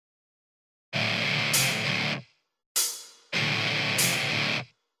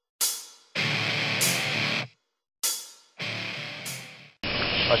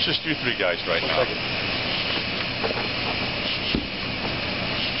Let's just do 3 guys right now.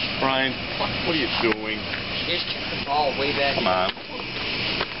 Brian, what are you doing? Just kick the ball way back. Come on.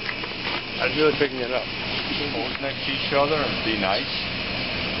 I was really picking it up. Hold next to each other and be nice.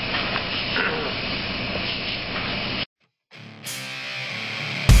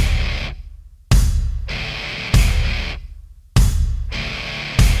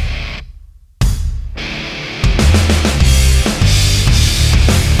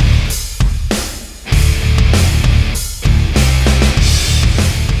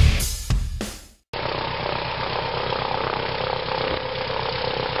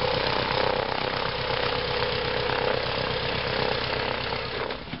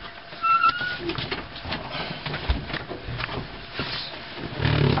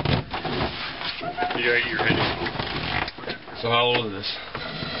 So how old is this?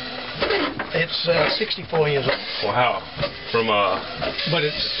 It's 64 years old. Wow. From But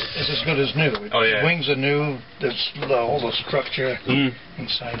it's as good as new. Oh, yeah. The wings are new. There's all the structure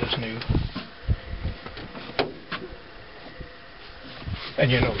inside is new. And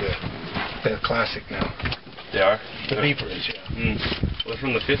you know they're classic now. They are? The Beaver is, yeah. Well,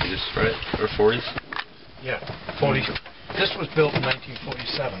 from the 50s, right? Or 40s? Yeah, 40s. This was built in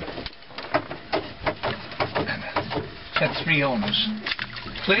 1947. And it's had 3 owners.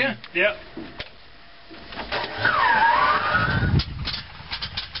 Clear? Yep.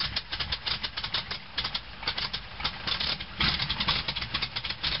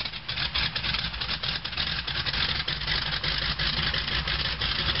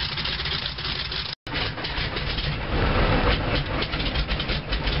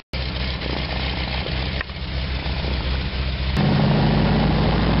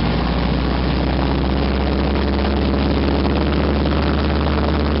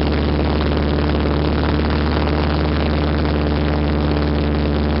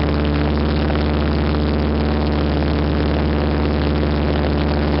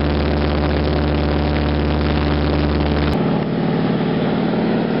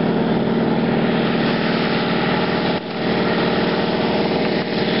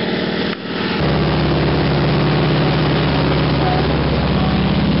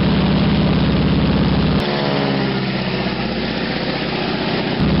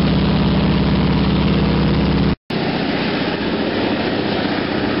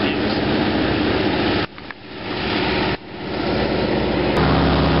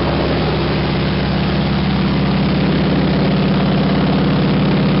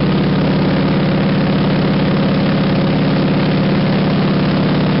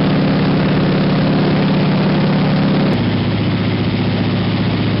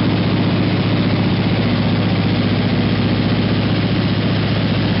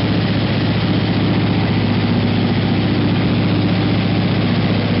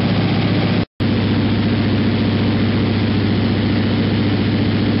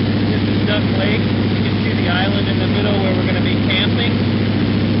 Duck Lake. You can see the island in the middle where we're going to be camping.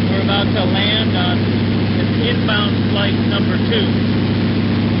 We're about to land on inbound flight number 2.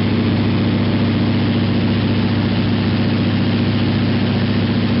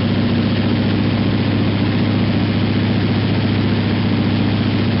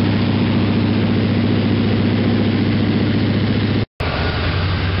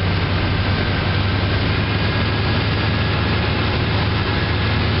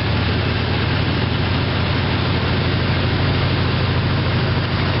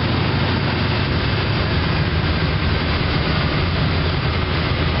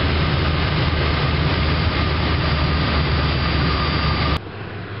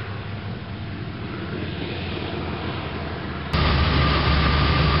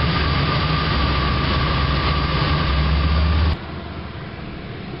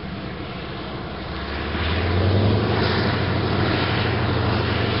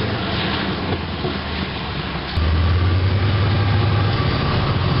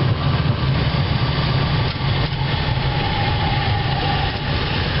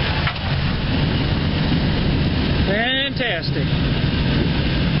 Fantastic.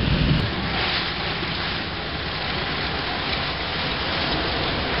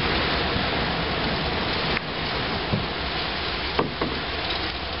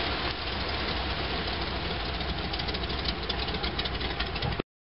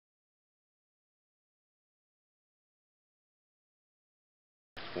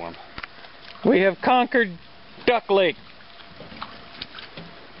 We have conquered Duck Lake.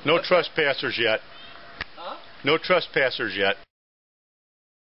 No trespassers yet. Huh? No trespassers yet.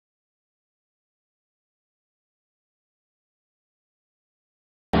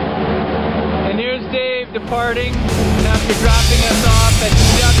 And here's Dave departing. for dropping us off at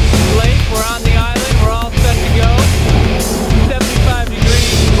Duck Lake. We're on the island. We're all set to go. 75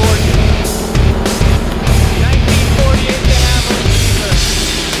 degrees, gorgeous. 1948 to Haviland, Beaver.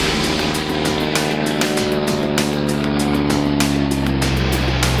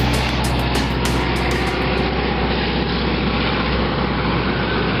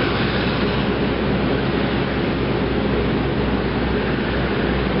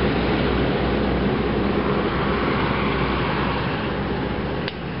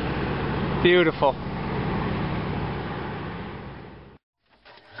 Beautiful.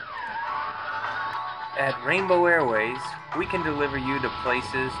 At Rainbow Airways, we can deliver you to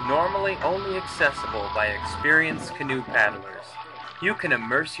places normally only accessible by experienced canoe paddlers. You can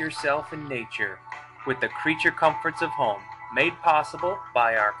immerse yourself in nature with the creature comforts of home, made possible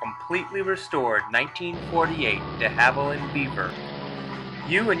by our completely restored 1948 de Havilland Beaver.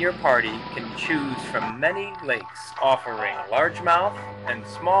 You and your party can choose from many lakes offering largemouth and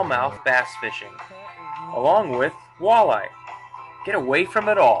smallmouth bass fishing, along with walleye. Get away from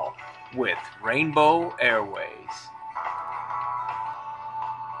it all with Rainbow Airways.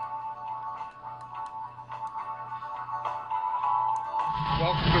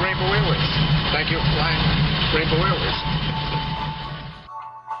 Welcome to Rainbow Airways. Thank you for flying Rainbow Airways.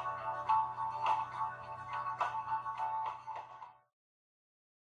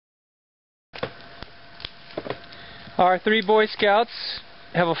 Our 3 Boy Scouts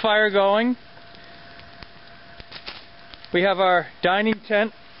have a fire going. We have our dining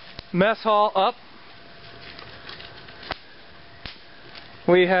tent, mess hall up.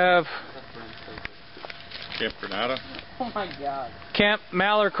 We have Camp Granada. Oh my God. Camp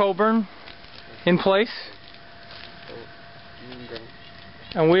Malheur-Coburn in place.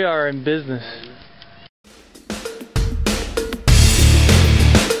 And we are in business.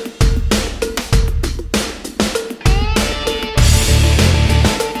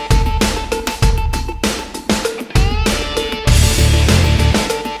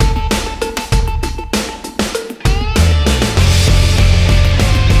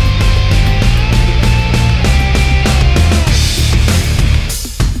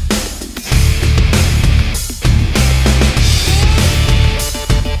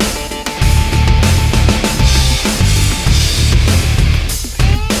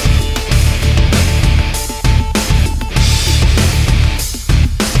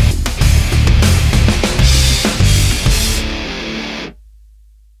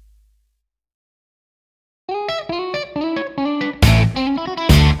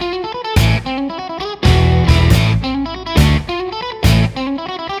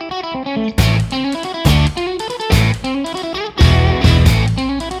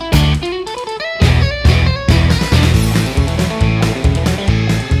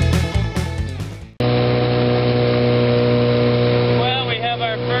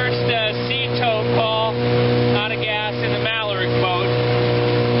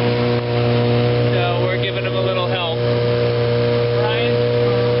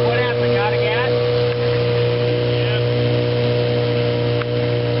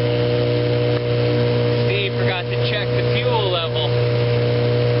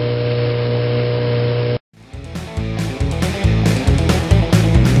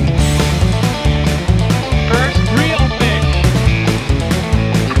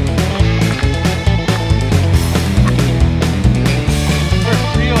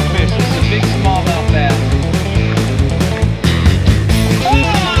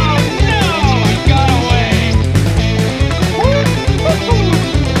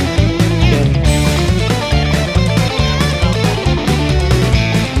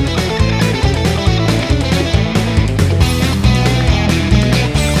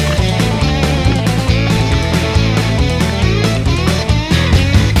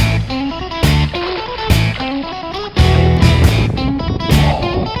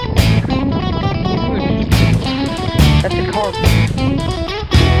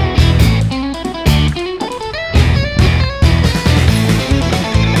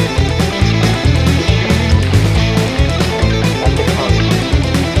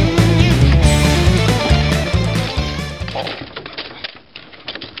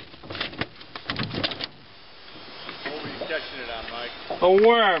 Mike? A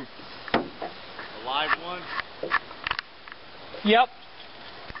worm. A live one? Yep.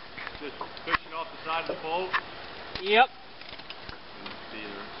 Just fishing off the side of the boat? Yep.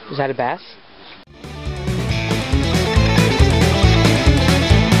 Is that a bass?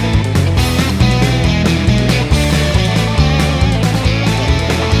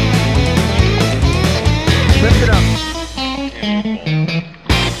 Lift it up.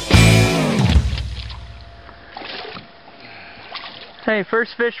 Hey,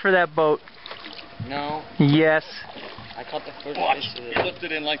 first fish for that boat. No, Yes. I caught the first Watch. fish. You lift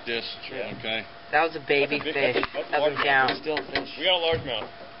it in like this. Okay. That was a baby That's a big- fish. that's a That was largemouth. down. Still a fish. We got a largemouth.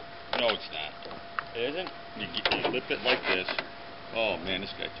 No, it's not. It isn't? You lift it like this. Oh man,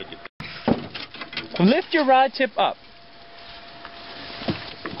 this guy took it. Lift your rod tip up.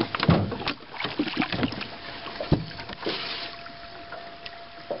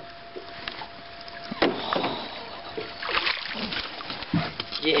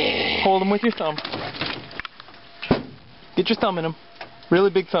 Yeah. Hold him with your thumb. Get your thumb in him. Really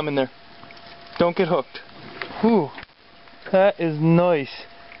big thumb in there. Don't get hooked. Whew. That is nice.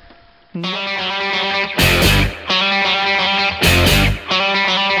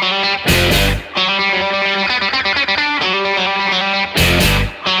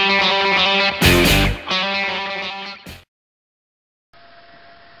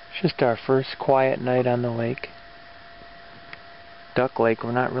 Just our first quiet night on the lake. Duck Lake,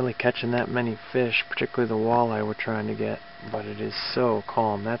 we're not really catching that many fish, particularly the walleye we're trying to get, but it is so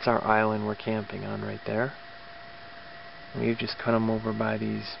calm. That's our island we're camping on right there. We've just cut them over by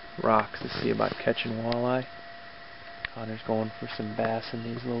these rocks to see about catching walleye. Connor's going for some bass in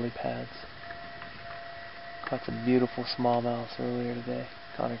these lily pads. Caught some beautiful smallmouths earlier today.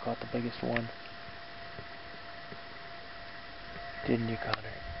 Connor caught the biggest one. Didn't you,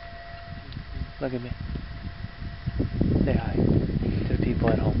 Connor? Look at me. Say hi to the people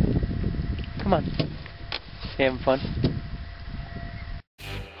at home. Come on. You having fun?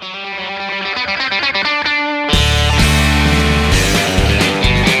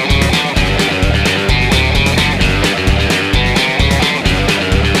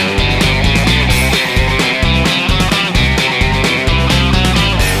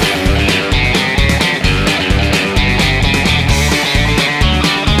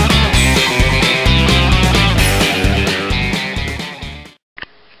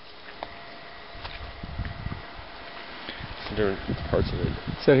 Different parts of it.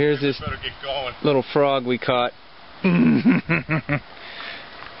 So here's this Better get going. little frog we caught. Hello.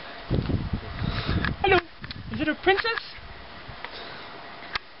 Is it a princess?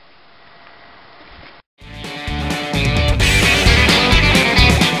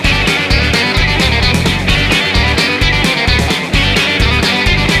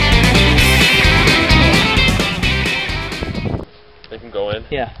 They can go in?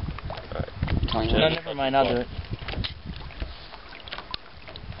 Yeah. Alright. No, never mind, I'll do it.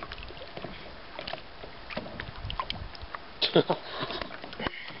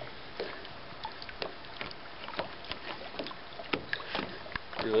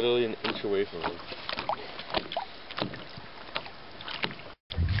 You're literally an inch away from him.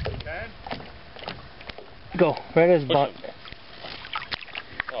 Go, right at his butt.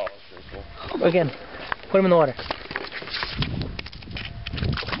 Oh, that's pretty cool. Again, put him in the water.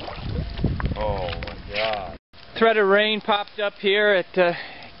 Oh my god. Threat of rain popped up here at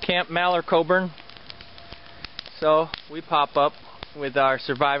Camp Maller Coburn. So we pop up with our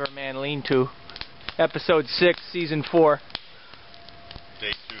Survivor Man Lean-To. Episode 6, Season 4.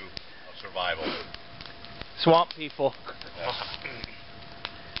 Day 2 of survival. Swamp People.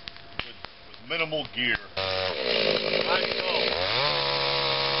 With minimal gear.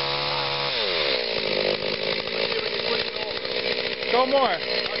 Go more.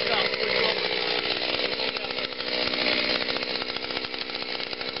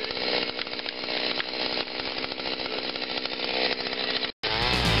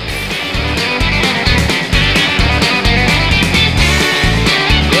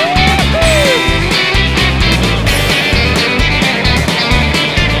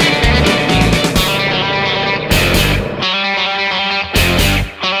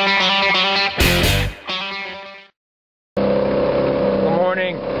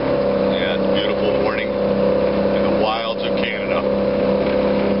 Yeah, it's a beautiful morning in the wilds of Canada.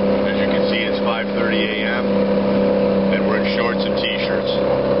 As you can see, it's 5:30 a.m. and we're in shorts and t-shirts.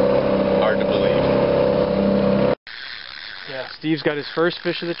 Hard to believe. Yeah, Steve's got his first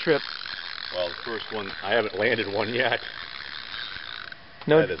fish of the trip. Well, the first one, I haven't landed one yet.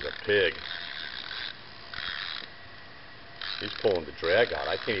 No, That is a pig. He's pulling the drag out.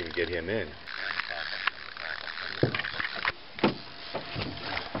 I can't even get him in.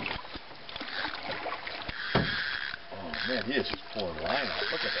 Oh man, he is just pulling line out.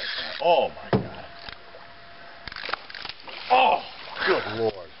 Look at that guy. Oh my god. Oh, good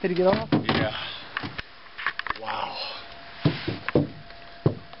lord. did he get off? Yeah. Wow.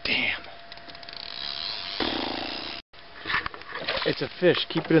 Damn. It's a fish.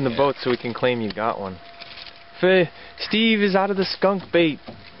 Keep it in the boat so we can claim you got one. Steve is out of the skunk bait.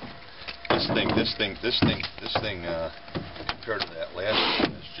 This thing, compared to that last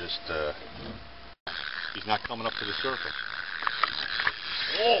one. It's just, he's not coming up to the surface.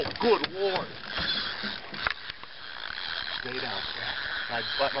 Oh, good Lord. Stay down. I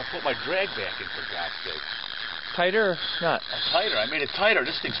put my drag back in, for God's sake. Tighter or not? Tighter. I made it tighter.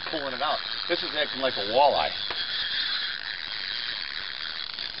 This thing's pulling it out. This is acting like a walleye.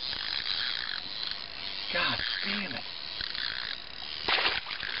 God damn it.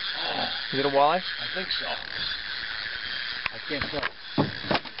 Oh, Is it a walleye? I think so. I can't tell.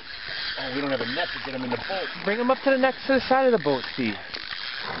 Oh, we don't have a net to get him in the boat. Bring him up to the side of the boat, Steve.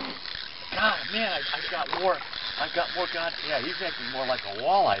 God, man, I've got more. God, yeah, he's acting more like a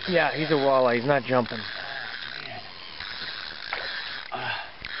walleye. Yeah, he's a walleye. He's not jumping. Oh, man.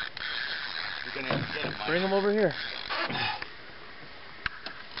 We're gonna have to get him, Mike. Bring him over here.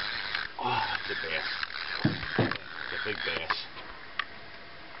 Oh, it's a bass. It's a big bass.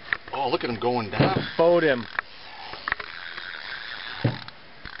 Oh, look at him going down. Boat him.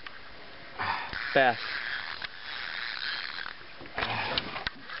 Bass.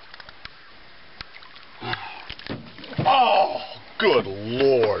 Oh, good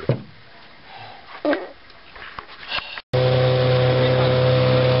Lord.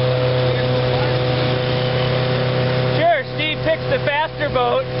 Sure, Steve picks the faster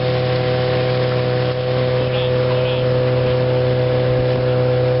boat.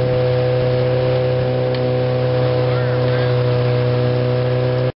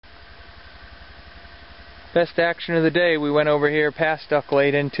 Best action of the day, we went over here past Duck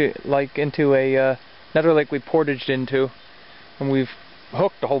Lake into a another lake we portaged into, and we've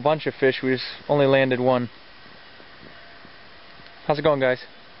hooked a whole bunch of fish. We just only landed one. How's it going, guys?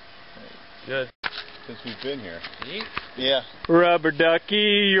 Good. Since we've been here. Yeah. Rubber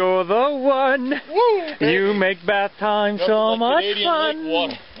ducky, you're the one. Woo, you make bath time so much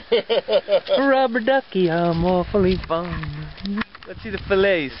fun. Rubber ducky, I'm awfully fun. Let's see the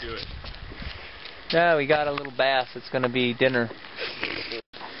fillets. Do it. Yeah, we got a little bass. It's going to be dinner.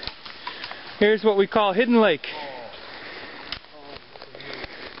 Here's what we call Hidden Lake.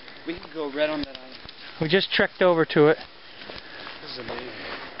 We can go right on that island. We just trekked over to it. This is amazing.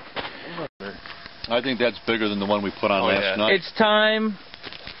 I think that's bigger than the one we put on last night. It's time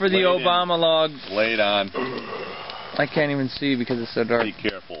for the Obama log. Lay it on. I can't even see because it's so dark. Be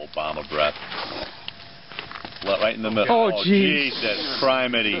careful, Obama breath. Right in the middle. Oh, jeez. Jesus,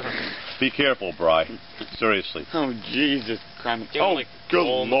 criminy. Be careful, Bri. Seriously. Oh, Jesus Christ. Oh, good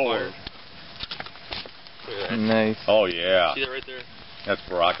Lord. Nice. Oh, yeah. See that right there? That's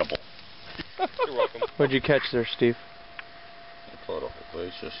rockable. You're welcome. What'd you catch there, Steve? I caught off a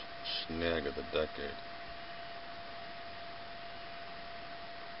glacier snag of the decade.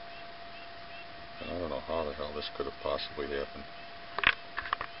 I don't know how the hell this could have possibly happened.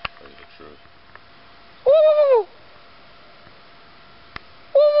 Tell you the truth. Woo!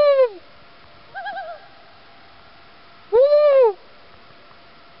 Woo! Woo!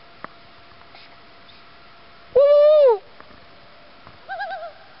 Woo!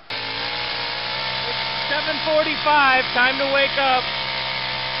 It's 7:45. Time to wake up.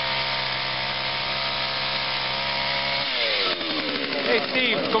 Hey,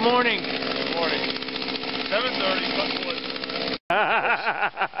 Steve. Good morning. Good morning. 7:30.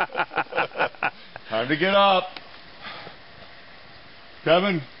 Time to get up.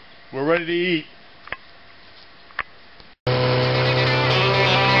 Kevin, we're ready to eat.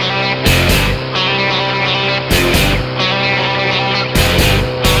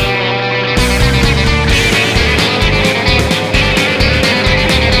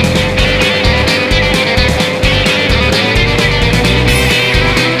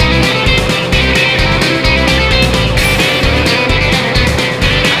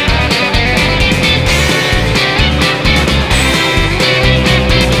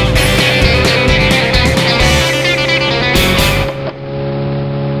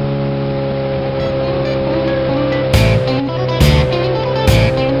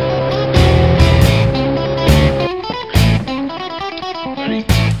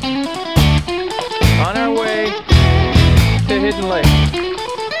 On our way to Hidden Lake.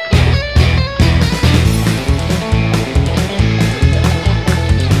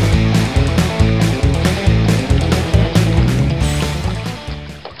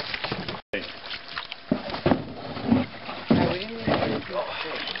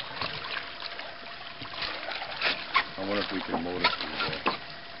 I wonder if we can motor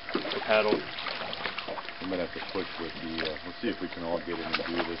through The paddle. I'm gonna have to push with the. Let's see if we can all get in and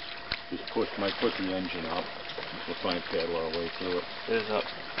do this. Just push the engine up. We'll try and paddle our way through it. It is up.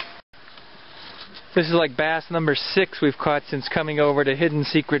 This is like bass number 6 we've caught since coming over to Hidden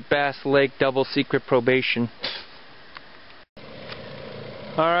Secret Bass Lake Double Secret Probation.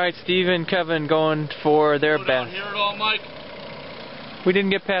 Alright, Steve and Kevin going for their Go best. down here at all, Mike? We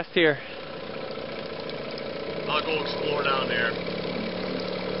didn't get past here. I'll go explore down there.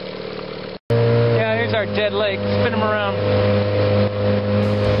 Yeah, here's our dead lake. Spin them around.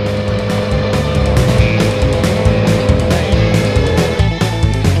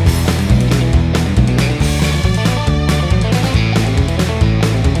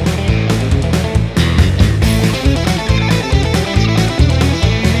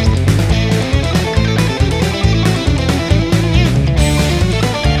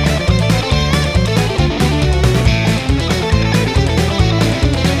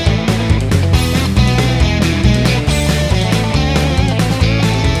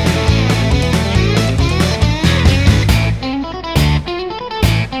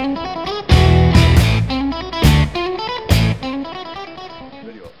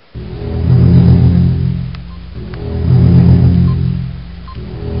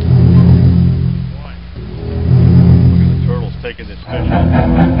 Taking this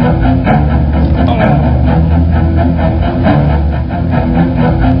fish.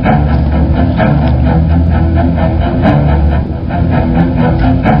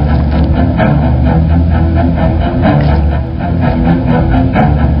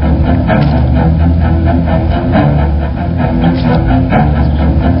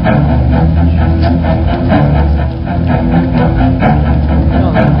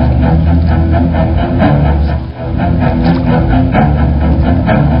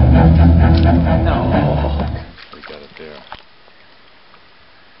 We got it there.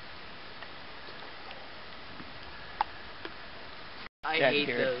 I hate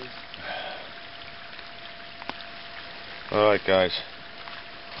those. All right, guys.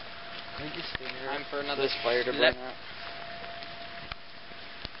 Time for another fire to burn out.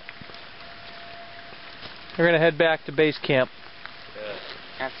 We're going to head back to base camp.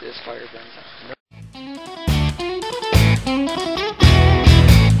 After this fire burns out.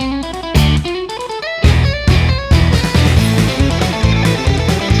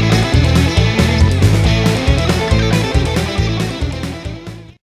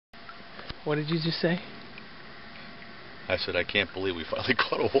 What did you just say? I said, I can't believe we finally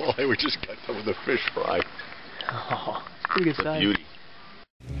caught a walleye. We just got done with a fish fry. Oh, it's a pretty good It's a size. beauty.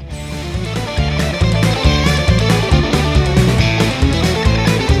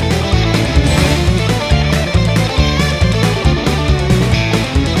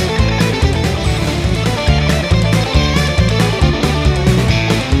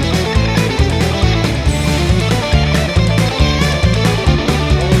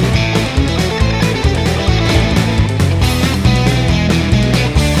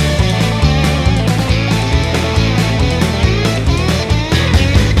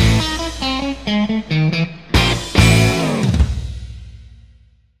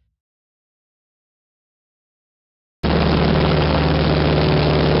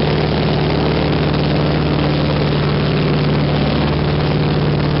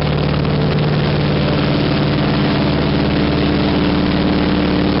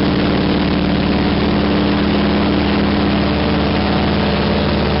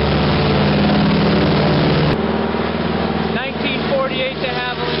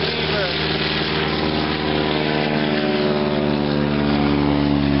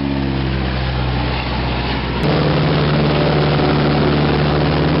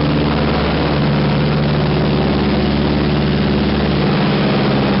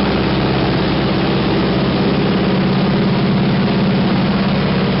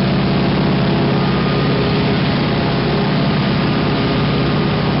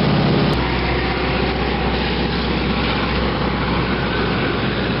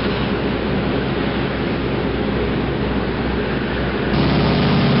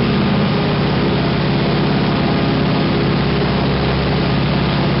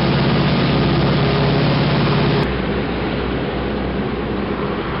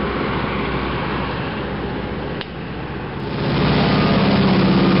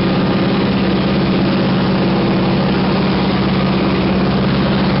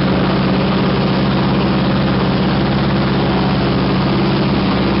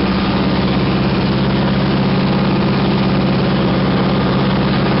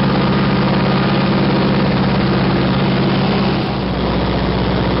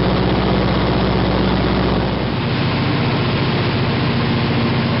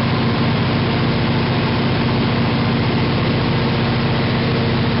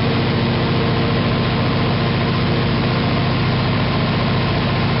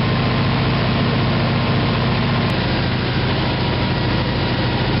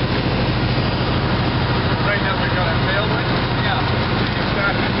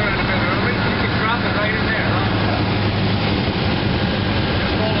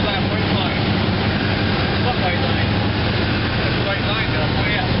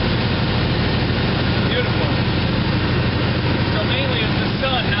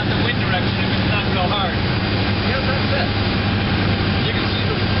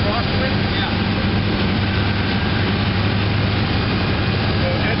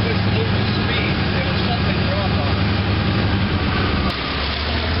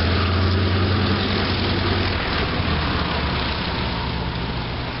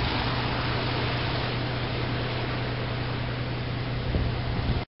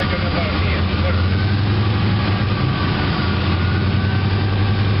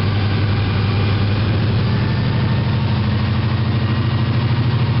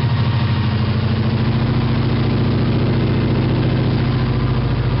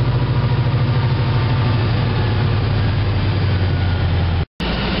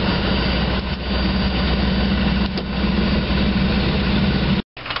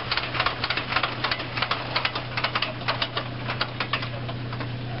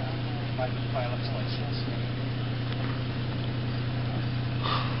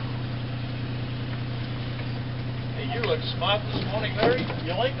 spot this morning, Larry.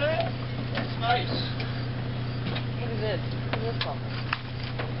 You like that? That's nice. Look at this. Look at this one.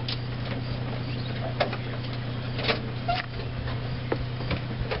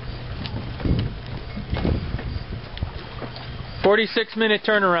 46-minute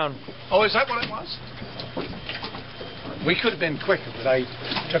turnaround. Oh, is that what it was? We could have been quicker, but I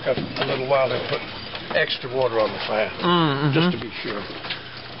took a little while to put extra water on the fire, just to be sure.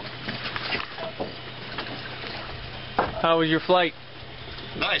 How was your flight?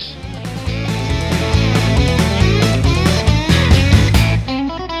 Nice.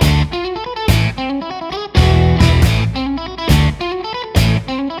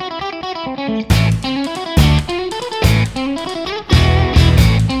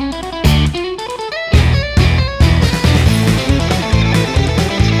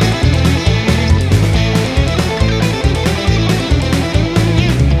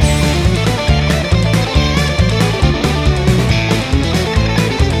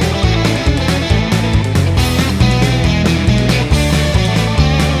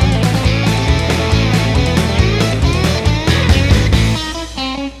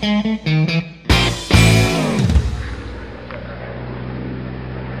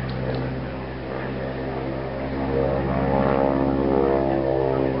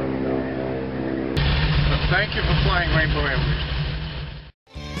 Thank you for flying Rainbow Airways.